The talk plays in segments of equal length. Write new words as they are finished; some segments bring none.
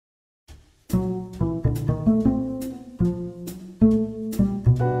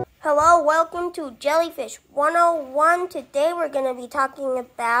Hello, welcome to Jellyfish 101. Today we're going to be talking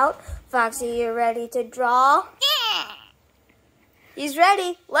about, Foxy, you ready to draw? Yeah! He's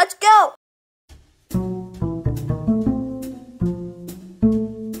ready. Let's go!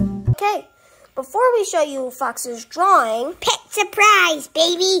 Okay, before we show you Fox's drawing... Pet surprise,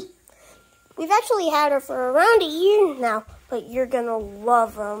 baby! We've actually had her for around a year now, but you're going to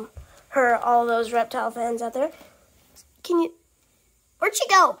love all those reptile fans out there. Where'd she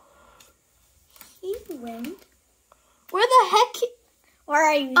go? He went. Where the heck? Where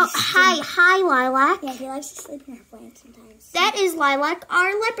are you? Oh, hi, Lilac. Yeah, he likes to sleep in her blanket sometimes. That is Lilac,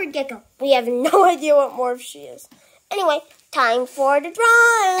 our leopard gecko. We have no idea what morph she is. Anyway, time for the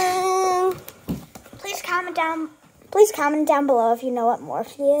drawing. Please comment down below if you know what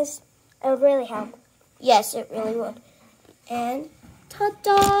morph she is. It would really help. Yes, it really would. And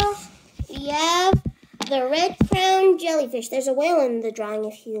ta-da! We have the red-crowned jellyfish. There's a whale in the drawing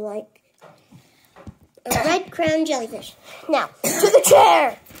if you like. A red-crowned jellyfish. Now, to the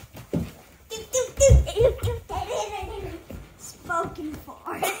chair! Spoken for.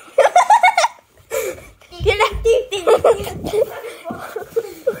 Get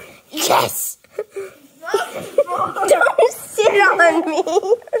Yes! Don't sit on me!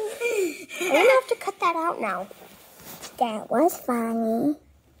 I'm gonna have to cut that out now. That was funny.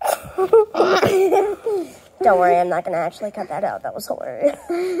 Don't worry, I'm not gonna actually cut that out. That was hilarious.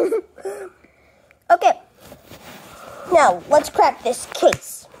 Okay, now let's crack this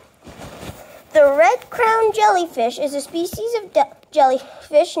case. The red-crowned jellyfish is a species of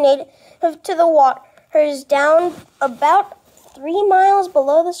jellyfish native to the waters down about 3 miles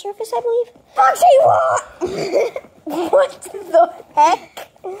below the surface, I believe. Foxy, what? What the heck?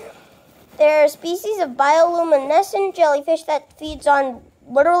 They're a species of bioluminescent jellyfish that feeds on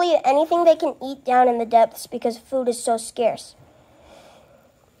literally anything they can eat down in the depths because food is so scarce.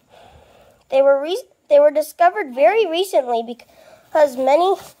 They were discovered very recently because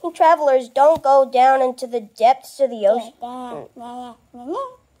many travelers don't go down into the depths of the ocean.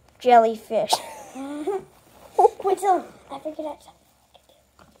 Jellyfish. Wait till I figured out something.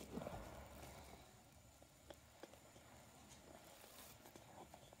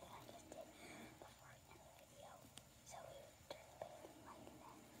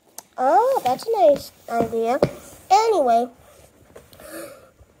 Oh, that's a nice idea. Anyway,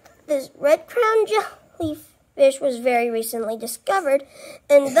 this red-crowned jellyfish was very recently discovered,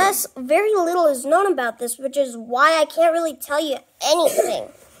 and thus very little is known about this, which is why I can't really tell you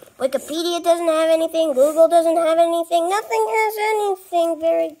anything. Wikipedia doesn't have anything, Google doesn't have anything, nothing has anything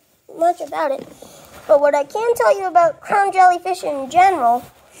very much about it. But what I can tell you about crown jellyfish in general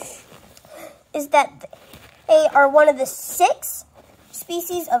is that they are one of the 6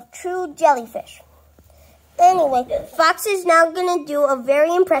 species of true jellyfish. Anyway, Fox is now going to do a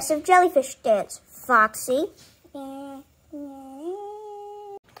very impressive jellyfish dance. Foxy. Time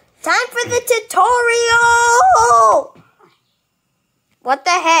for the tutorial! What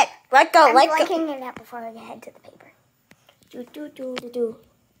the heck? Let go, let go. I'm blanking it out before I head to the paper.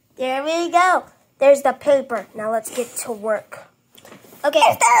 There we go. There's the paper. Now let's get to work. Okay.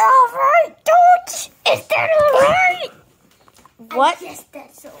 Is that all right, dude? Is that all right? What? Yes,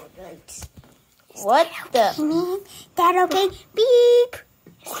 that's all right. What the? Man, that okay? Beep.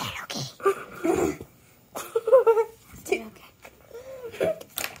 Is that okay? Is that okay?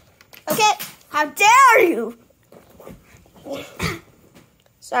 Okay. How dare you?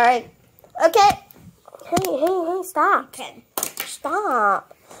 Sorry. Okay. Hey, stop. Okay.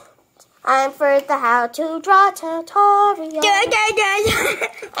 Stop. Time for the how to draw tutorial.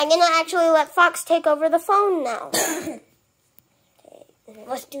 I'm going to actually let Fox take over the phone now.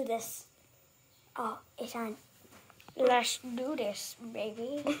 Let's do this. Oh, it's on. Let's do this,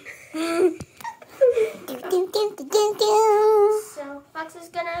 baby. So Fox is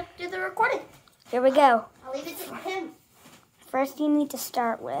going to do the recording. Here we go. I'll leave it to him. First, you need to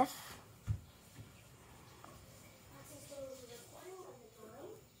start with.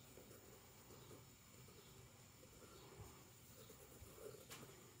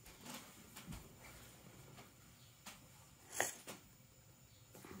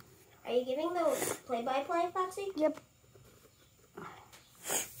 Are you giving the play-by-play, Foxy? Yep.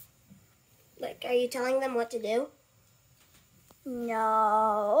 Like, are you telling them what to do?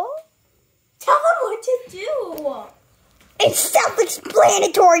 No. Tell them what to do. It's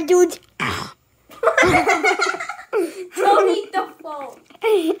self-explanatory, dude. Don't eat the phone.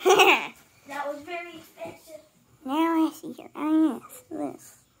 That was very expensive. Now I see your eyes.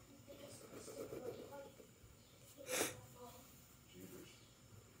 This.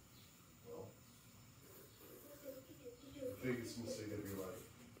 Biggest mistake I'd be like,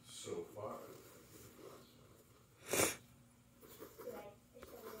 so fun.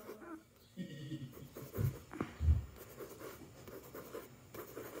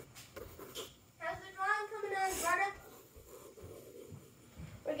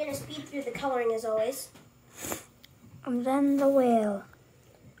 gonna speed through the coloring as always. And then the whale.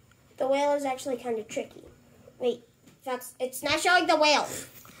 The whale is actually kind of tricky. Wait, Fox, it's not showing the whale.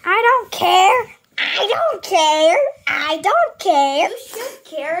 I don't care. I don't care. I don't care. You should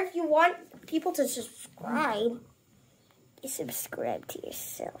care if you want people to subscribe. You subscribe to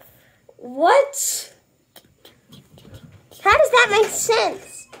yourself. What? How does that make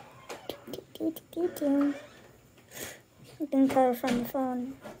sense? You can color from the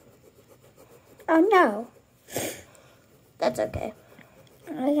phone. Oh no. That's okay.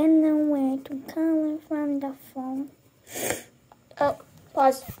 I don't know where to color from the phone. Oh,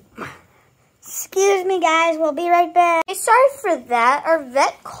 pause. Excuse me, guys. We'll be right back. Hey, sorry for that. Our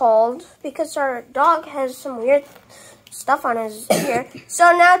vet called because our dog has some weird stuff on his ear.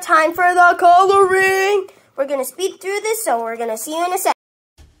 So now time for the coloring. We're going to speed through this, so we're going to see you in a sec.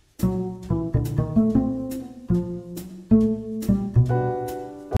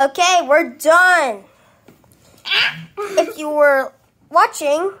 Okay, we're done. If you were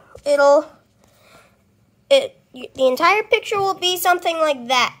watching, the entire picture will be something like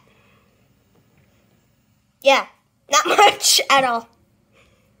that. Yeah, not much at all.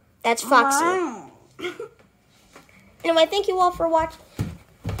 That's Foxy. Wow. Anyway, thank you all for watching.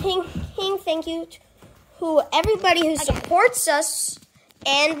 Thank you to everybody who supports us,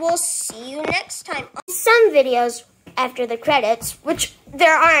 and we'll see you next time. On some videos after the credits, which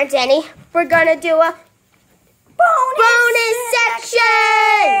there aren't any, we're gonna do a bonus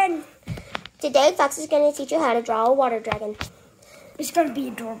section! Today, Fox is gonna teach you how to draw a water dragon. It's gonna be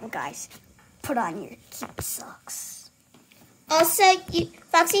adorable, guys. Put on your keep socks. Also,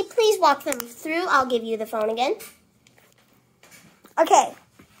 Foxy, please walk them through. I'll give you the phone again. Okay,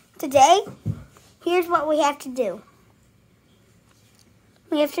 today, here's what we have to do.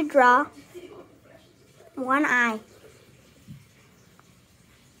 We have to draw one eye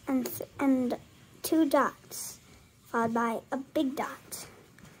and two dots, followed by a big dot.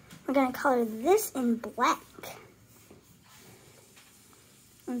 We're going to color this in black.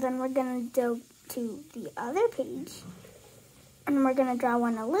 And then we're going to go to the other page, and we're going to draw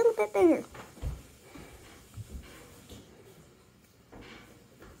one a little bit bigger.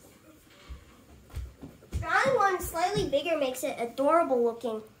 Drawing one slightly bigger makes it adorable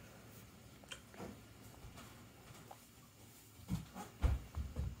looking.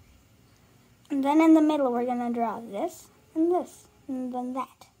 And then in the middle, we're going to draw this, and then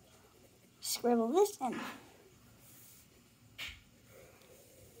that. Scribble this in.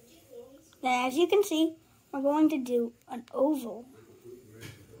 Then, as you can see, we're going to do an oval.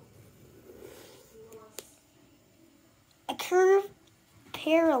 A curve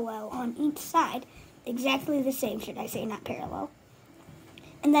parallel on each side, exactly the same, should I say, not parallel.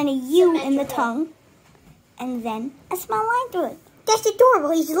 And then a U in the tongue, and then a small line through it. That's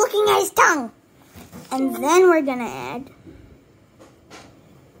adorable, he's looking at his tongue. And then we're going to add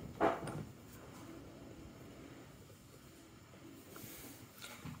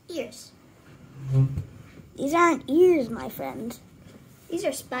Ears. these aren't ears, my friend. These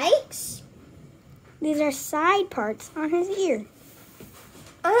are spikes? These are side parts on his ear.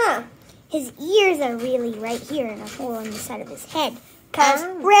 Ah. His ears are really right here in a hole in the side of his head. Because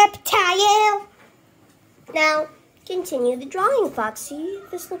reptile! Now, continue the drawing, Foxy.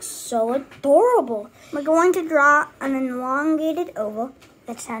 This looks so adorable. We're going to draw an elongated oval.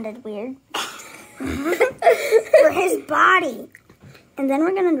 That sounded weird. For his body. And then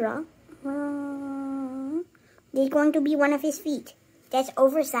we're going to draw. There's going to be one of his feet. That's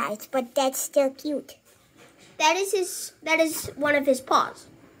oversized, but that's still cute. That is one of his paws.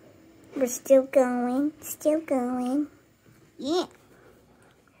 We're still going. Still going. Yeah.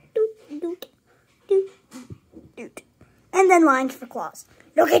 Doot, doot, doot, doot. And then lines for claws.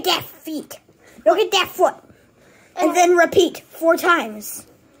 Look at that feet. Look at that foot. And then repeat 4 times.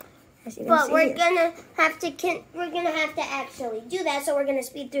 But we're gonna have to actually do that, so we're gonna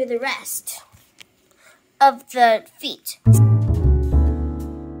speed through the rest of the feet.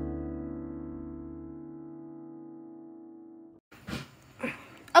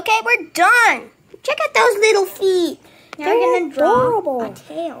 Okay, we're done. Check out those little feet. Now we're gonna draw adorable. a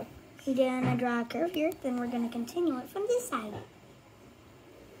tail. We're gonna draw a curve here, then we're gonna continue it from this side.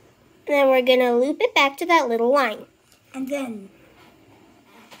 And then we're gonna loop it back to that little line. And then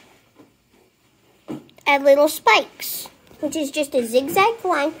add little spikes, which is just a zigzag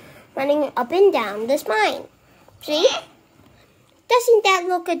line running up and down the spine. See? Doesn't that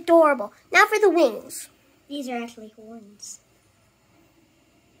look adorable? Now for the wings. these are actually horns.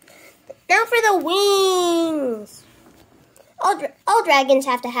 Now for the wings. All dragons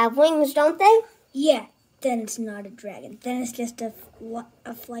have to have wings, don't they? Yeah. Then it's not a dragon. Then it's just a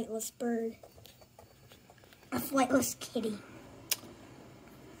flightless bird. A flightless kitty.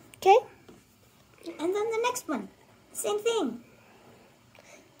 Okay. And then the next one. Same thing.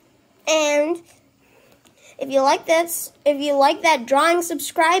 And if you like that drawing,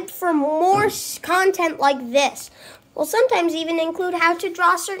 subscribe for more content like this. We'll sometimes even include how to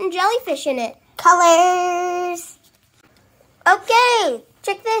draw certain jellyfish in it. Colors. Okay,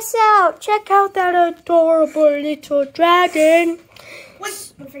 check this out. Check out that adorable little dragon.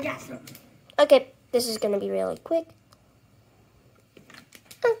 Wait, we forgot something. Okay, this is going to be really quick.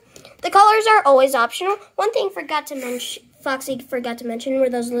 The colors are always optional. One thing Foxy forgot to mention were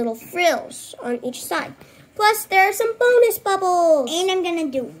those little frills on each side. Plus, there are some bonus bubbles. And I'm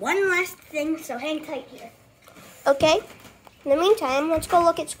going to do one last thing, so hang tight here. Okay. In the meantime, let's go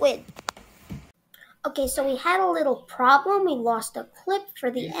look at Squid. Okay, so we had a little problem. We lost a clip for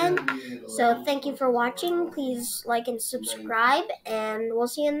the end. So thank you for watching. Please like and subscribe, and we'll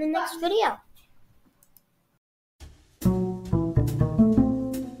see you in the next video.